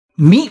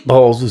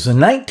Meatballs is a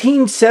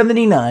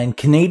 1979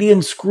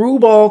 Canadian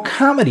screwball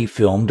comedy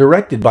film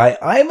directed by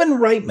Ivan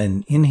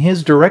Reitman in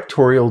his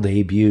directorial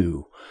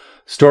debut.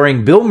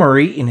 Starring Bill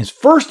Murray in his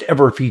first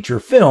ever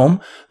feature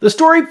film, the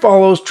story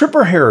follows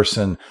Tripper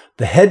Harrison,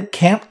 the head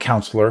camp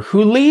counselor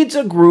who leads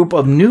a group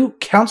of new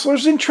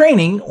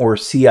counselors-in-training, or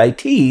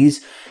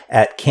CITs,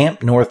 at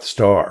Camp North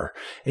Star,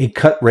 a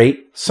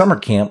cut-rate summer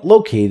camp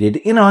located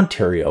in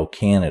Ontario,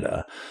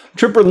 Canada.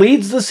 Tripper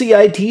leads the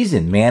CITs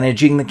in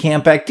managing the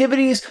camp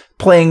activities,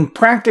 playing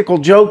practical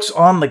jokes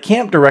on the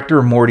camp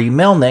director Morty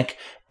Melnick,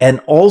 and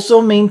also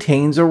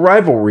maintains a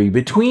rivalry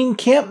between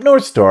Camp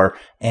North Star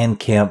and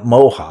Camp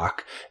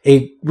Mohawk,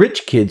 a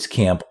rich kids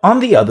camp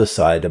on the other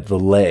side of the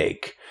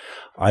lake.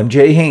 I'm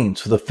Jay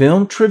Haynes for the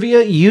Film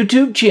Trivia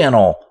YouTube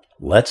channel.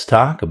 Let's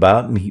talk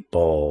about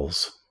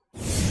Meatballs.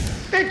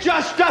 It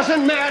just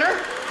doesn't matter.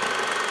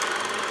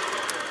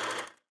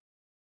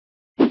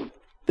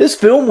 This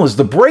film was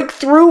the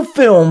breakthrough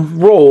film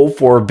role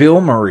for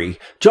Bill Murray.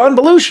 John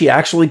Belushi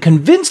actually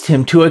convinced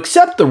him to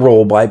accept the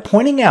role by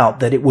pointing out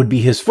that it would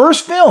be his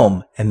first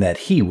film and that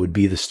he would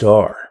be the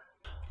star.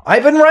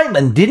 Ivan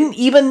Reitman didn't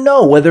even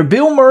know whether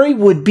Bill Murray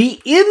would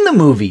be in the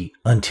movie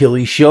until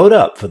he showed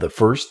up for the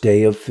first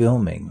day of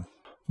filming.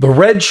 The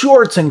red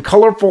shorts and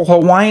colorful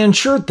Hawaiian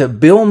shirt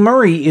that Bill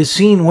Murray is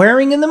seen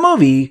wearing in the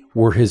movie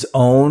were his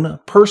own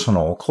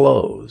personal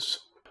clothes.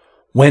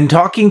 When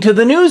talking to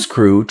the news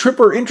crew,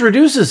 Tripper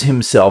introduces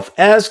himself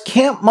as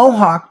Camp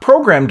Mohawk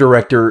program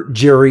director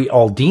Jerry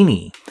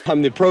Aldini.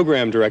 I'm the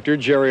program director,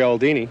 Jerry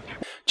Aldini.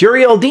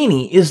 Jerry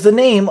Aldini is the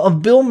name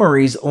of Bill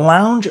Murray's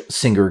lounge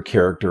singer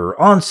character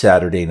on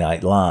Saturday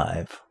Night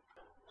Live.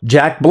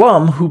 Jack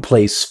Blum, who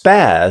plays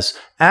Spaz,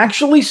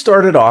 actually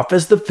started off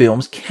as the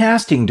film's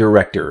casting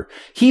director.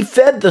 He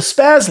fed the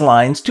Spaz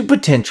lines to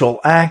potential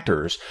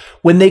actors.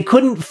 When they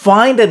couldn't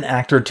find an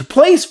actor to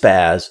play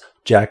Spaz,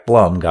 Jack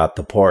Blum got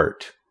the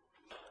part.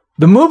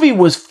 The movie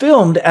was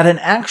filmed at an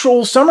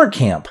actual summer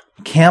camp,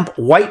 Camp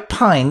White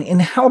Pine in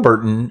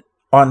Halberton,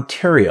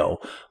 Ontario.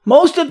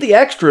 Most of the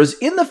extras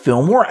in the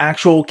film were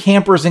actual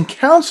campers and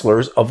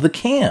counselors of the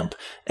camp,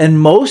 and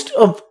most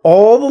of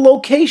all the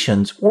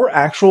locations were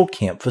actual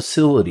camp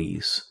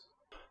facilities.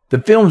 The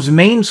film's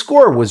main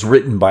score was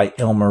written by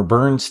Elmer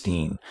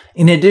Bernstein.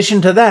 In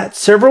addition to that,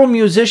 several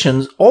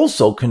musicians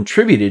also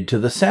contributed to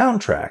the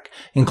soundtrack,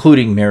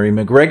 including Mary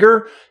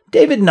McGregor,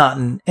 David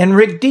Naughton, and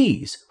Rick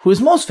Dees, who is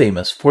most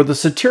famous for the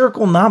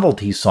satirical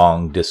novelty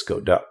song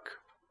Disco Duck.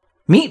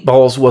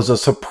 Meatballs was a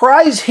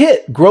surprise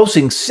hit,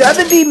 grossing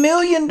 $70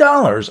 million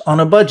on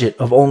a budget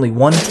of only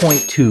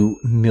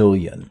 $1.2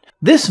 million.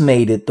 This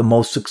made it the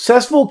most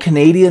successful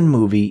Canadian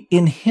movie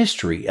in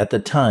history at the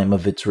time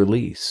of its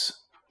release.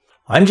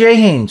 I'm Jay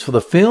Haynes for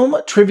the Film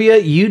Trivia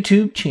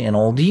YouTube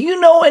channel. Do you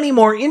know any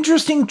more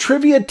interesting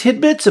trivia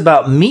tidbits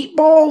about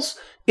Meatballs?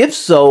 If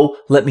so,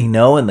 let me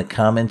know in the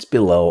comments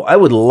below. I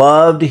would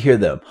love to hear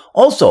them.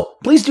 Also,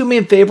 please do me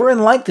a favor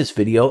and like this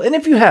video, and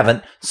if you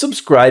haven't,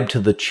 subscribe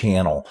to the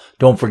channel.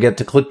 Don't forget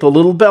to click the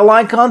little bell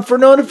icon for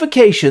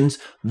notifications.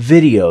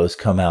 Videos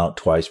come out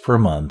twice per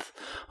month.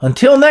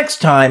 Until next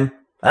time,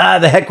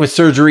 the heck with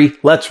surgery,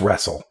 let's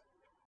wrestle.